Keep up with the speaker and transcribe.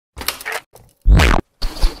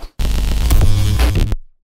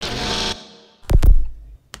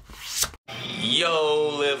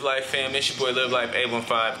Yo, Live Life fam, it's your boy Live Life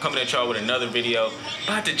 815 coming at y'all with another video.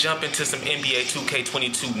 About to jump into some NBA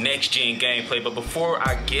 2K22 next gen gameplay, but before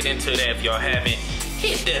I get into that, if y'all haven't,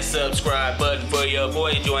 hit that subscribe button for your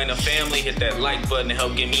boy, join the family, hit that like button to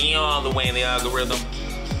help get me all the way in the algorithm.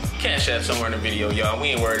 Cash App somewhere in the video, y'all, we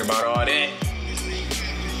ain't worried about all that.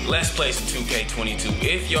 Let's play some 2K22.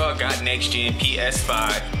 If y'all got next gen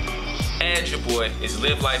PS5, add your boy, it's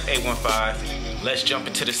Live Life 815. Let's jump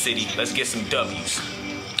into the city. Let's get some W's.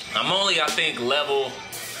 I'm only, I think, level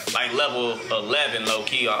 11 low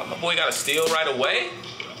key. My boy got a steal right away.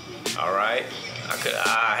 All right.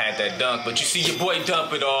 I had that dunk, but you see your boy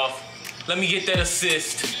dump it off. Let me get that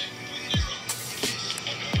assist.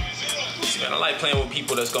 See, man, I like playing with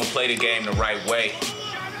people that's gonna play the game the right way.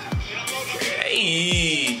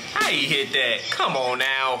 Hey, how you hit that? Come on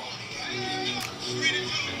now.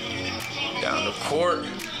 Down the court.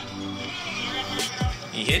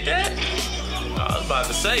 You hit that? I was about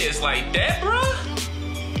to say, it's like that, bruh?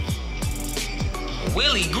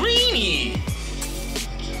 Willie Greeny.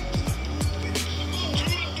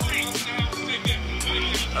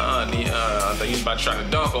 I thought you was about to try to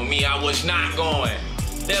dunk on me. I was not going.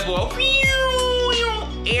 That boy,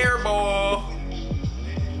 air ball.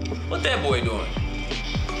 What that boy doing?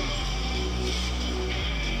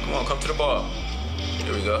 Come on, come to the ball.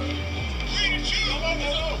 Here we go.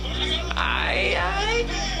 Aye.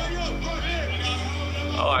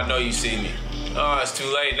 Oh, I know you see me. Oh, it's too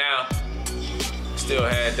late now. Still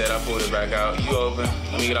had that. I pulled it back out. You open.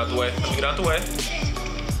 Let me get out the way. Let me get out the way.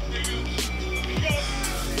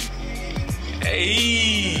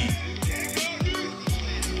 Hey.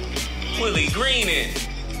 Willie Green it.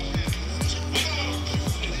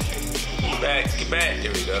 Get back. Get back.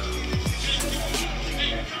 There we go.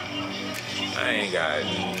 I ain't got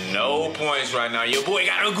no points right now. Your boy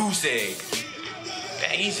got a goose egg.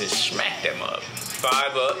 Dang, he just smacked them up.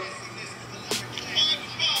 5 up.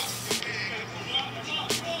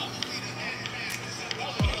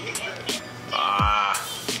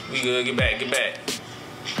 We good. Get back. Get back.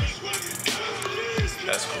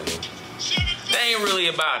 That's cool. They ain't really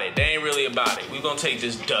about it. They ain't really about it. We gonna take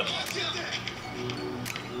this W.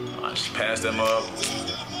 I just passed them up.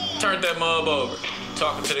 Turned that mub over.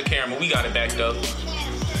 Talking to the camera, we got it backed up.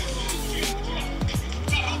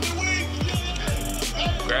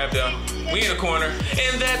 Grab them. We in the corner,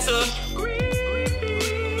 and that's a green.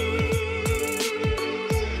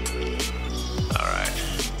 All right.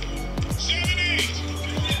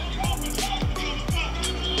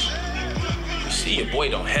 You see, your boy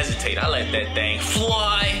don't hesitate. I let that thing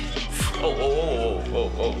fly. Oh.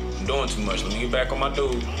 I'm doing too much. Let me get back on my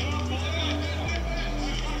dude.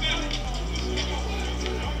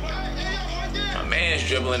 Man's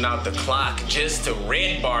dribbling out the clock just to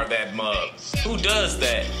red bar that mug. Who does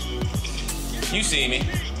that? You see me.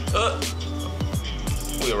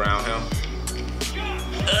 We around him.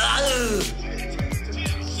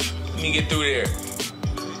 Let me get through there.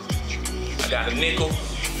 I got a nickel.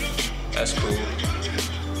 That's cool.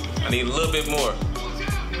 I need a little bit more.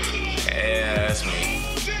 Yeah, that's me.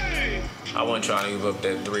 I wasn't trying to give up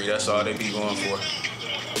that 3. That's all they be going for.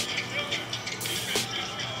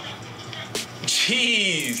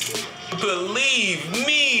 Jeez, believe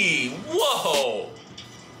me, whoa,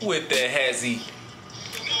 with the hezzy.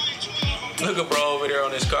 Look at bro over there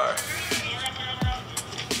on this car.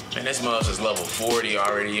 Man, this mug is level 40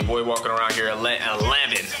 already. Your boy walking around here 11.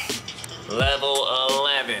 Level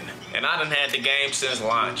 11. And I done had the game since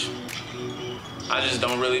launch. I just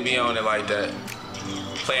don't really be on it like that.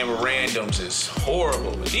 Playing with randoms is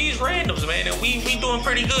horrible. But these randoms, man, and we doing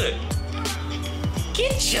pretty good.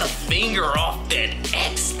 Get your finger off that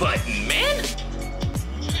X button, man.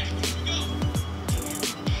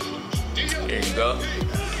 There you go.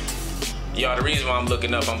 Y'all, the reason why I'm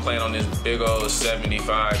looking up, I'm playing on this big old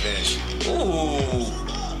 75-inch. Ooh.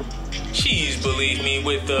 Jeez, believe me,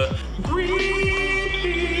 with the green.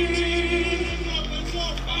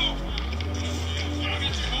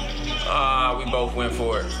 We both went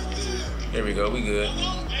for it. There we go, we good.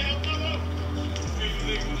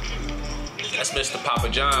 That's Mr. Papa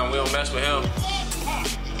John. We don't mess with him.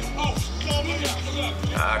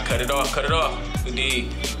 Cut it off. Good D.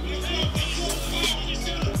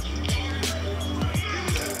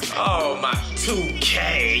 Oh, my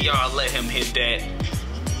 2K. Y'all let him hit that.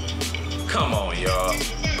 Come on, y'all.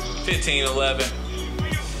 15-11.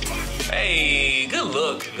 Hey, good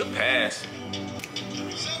look. Good pass.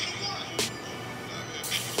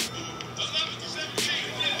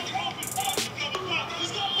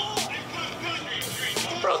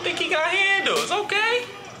 Bro, think he got handles, okay?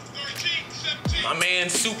 My man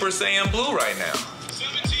Super Saiyan Blue right now.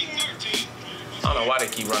 I don't know why they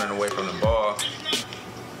keep running away from the ball.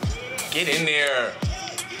 Get in there.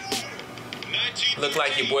 Look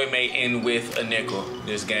like your boy may end with a nickel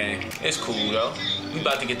this game. It's cool though. We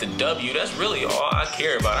about to get the W. That's really all I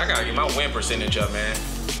care about. I gotta get my win percentage up, man.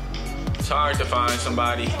 It's hard to find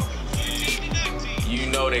somebody. You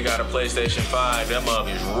know they got a PlayStation 5. That mug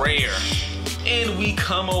is rare. And we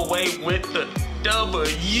come away with the W.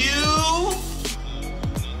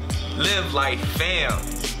 Live Life fam.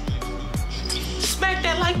 Smack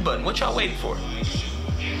that like button. What y'all waiting for?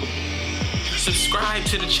 Subscribe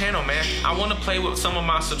to the channel, man. I want to play with some of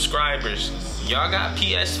my subscribers. Y'all got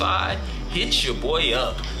PS5? Hit your boy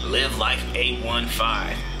up. Live Life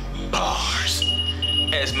 815. Bars.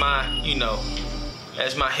 As my,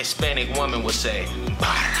 as my Hispanic woman would say,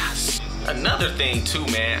 barras. Another thing too,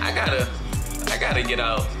 man. I gotta get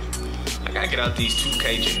out these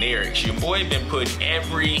 2K generics. Your boy been putting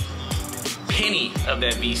every penny of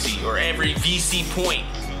that VC or every VC point,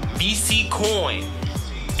 VC coin.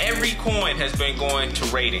 Every coin has been going to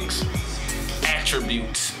ratings,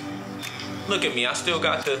 attributes. Look at me, I still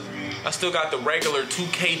got the regular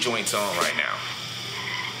 2K joints on right now.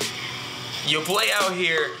 Your boy out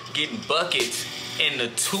here getting buckets in the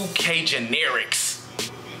 2K generics.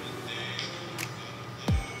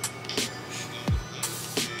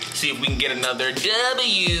 See if we can get another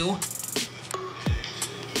W.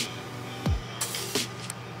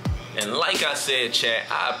 And like I said, chat,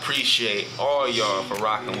 I appreciate all y'all for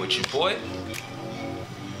rocking with your boy.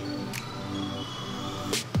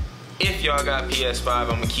 If y'all got PS5, I'm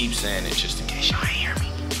gonna keep saying it just in case y'all ain't hear me.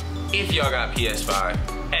 If y'all got PS5,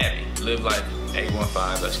 have it. Live Life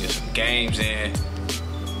 815. Let's get some games in.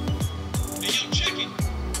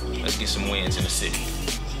 Let's get some wins in the city.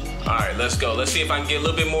 All right, let's go. Let's see if I can get a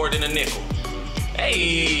little bit more than a nickel.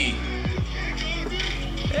 Hey.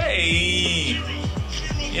 Hey.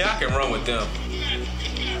 Yeah, I can run with them.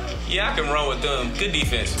 Yeah, I can run with them. Good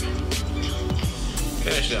defense.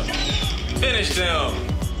 Finish them. Finish them.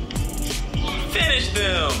 Finish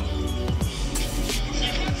them.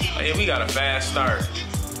 Oh, yeah, we got a fast start.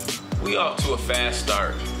 We off to a fast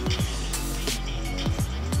start.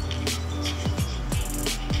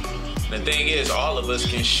 The thing is, all of us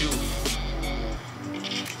can shoot.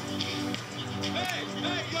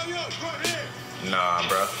 Nah,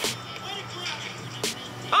 bro.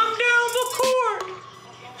 I'm down the court.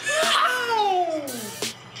 How?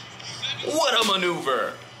 What a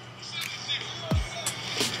maneuver.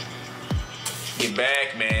 Get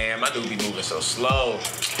back, man. My dude be moving so slow.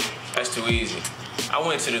 That's too easy. I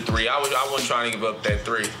went to the three. I wasn't trying to give up that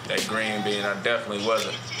three, that green bean. I definitely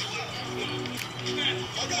wasn't.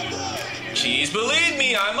 Jeez, believe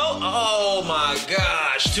me, oh my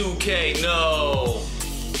gosh, 2K, no.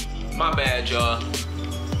 My bad, y'all.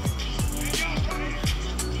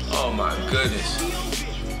 Oh my goodness.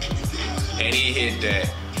 And he hit that.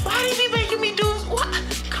 Why did he making me do this?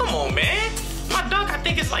 What? Come on, man. My dunk, I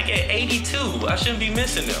think it's like at 82. I shouldn't be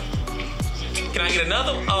missing them. Can I get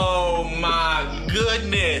another? Oh my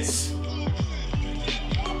goodness.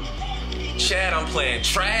 Chad, I'm playing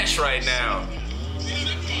trash right now.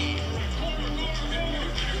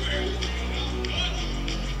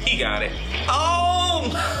 He got it. Oh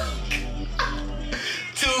my.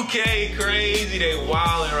 2K crazy. They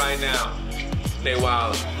wildin' right now. They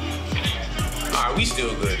wildin'. All right, we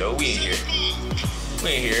still good though. We ain't here. We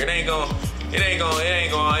ain't here. It ain't gonna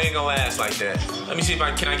last like that. Let me see if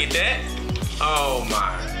can I get that? Oh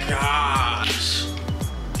my gosh.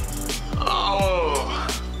 Oh.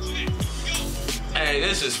 Hey,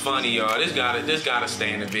 this is funny, y'all. This gotta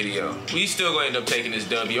stay in the video. We still gonna end up taking this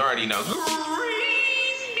W. You already know.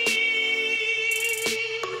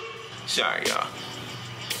 Sorry, y'all.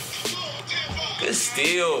 Good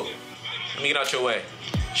steal. Let me get out your way.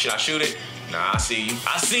 Should I shoot it? Nah, I see you.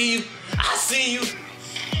 I see you. I see you.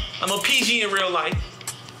 I'm a PG in real life.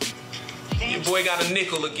 Your boy got a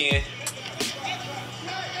nickel again.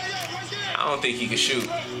 I don't think he can shoot.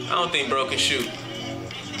 I don't think bro can shoot.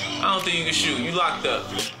 I don't think you can shoot. You locked up.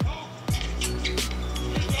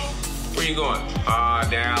 Where you going? Ah,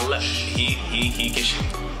 down left. He can shoot.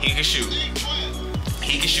 He can shoot.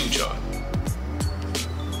 He can shoot, y'all.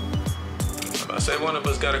 I say one of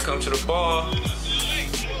us gotta come to the ball.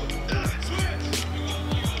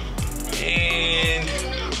 And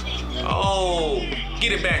oh,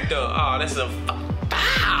 get it back though. Oh, that's a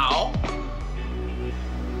foul.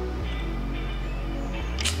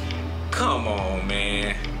 Come on,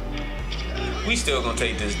 man. We still gonna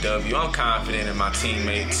take this W. I'm confident in my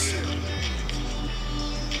teammates.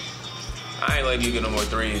 I ain't letting you get no more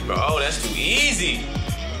threes, bro. Oh, that's too easy.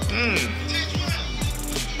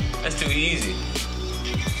 That's too easy.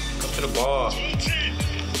 Up to the ball.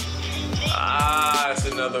 Ah, it's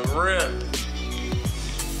another rip.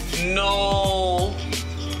 No.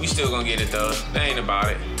 We still gonna get it though. That ain't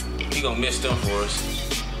about it. He gonna miss them for us.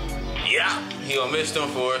 Yeah, he gonna miss them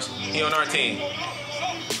for us. He on our team.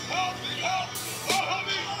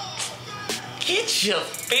 Get your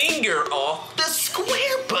finger off the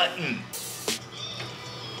square button.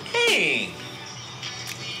 Hey.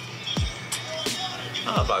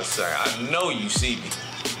 I was about to say, I know you see me.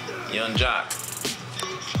 Young Jock.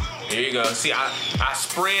 Here you go. See, I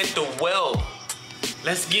spread the wealth.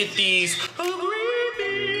 Let's get these agreements.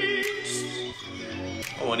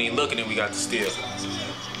 Oh, when he looking and we got the steal.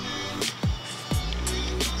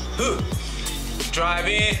 Drive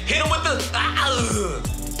in, hit him with the.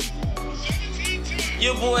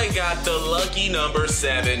 Your boy got the lucky number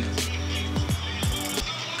 7.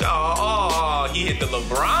 Oh, he hit the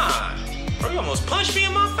LeBron. Bro, you almost punched me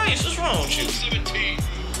in my face. What's wrong with you?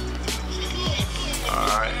 All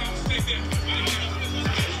right.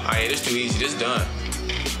 All right, this too easy. This done.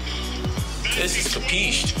 This is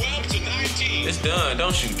capished. It's done.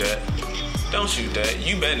 Don't shoot that. Don't shoot that.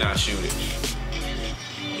 You better not shoot it.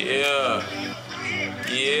 Yeah.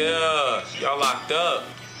 Yeah. Y'all locked up.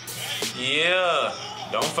 Yeah.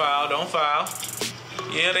 Don't foul. Don't foul.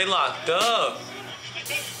 Yeah, they locked up.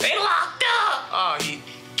 They locked up. Oh, he.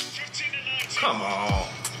 Come on.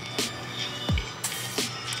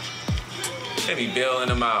 They be bailing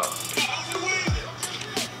him out.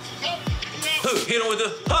 Hit him with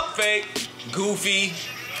the pump fake. Goofy.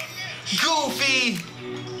 Goofy.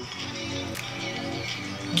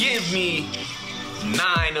 Give me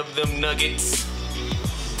 9 of them nuggets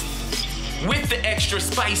with the extra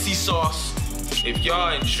spicy sauce. If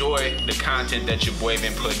y'all enjoy the content that your boy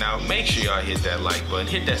been putting out, make sure y'all hit that like button,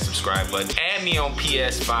 hit that subscribe button, add me on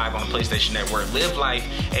PS5 on the PlayStation Network, Live Life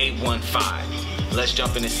 815. Let's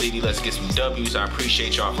jump in the city, let's get some W's. I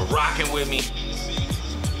appreciate y'all for rocking with me.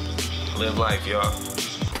 Live life, y'all.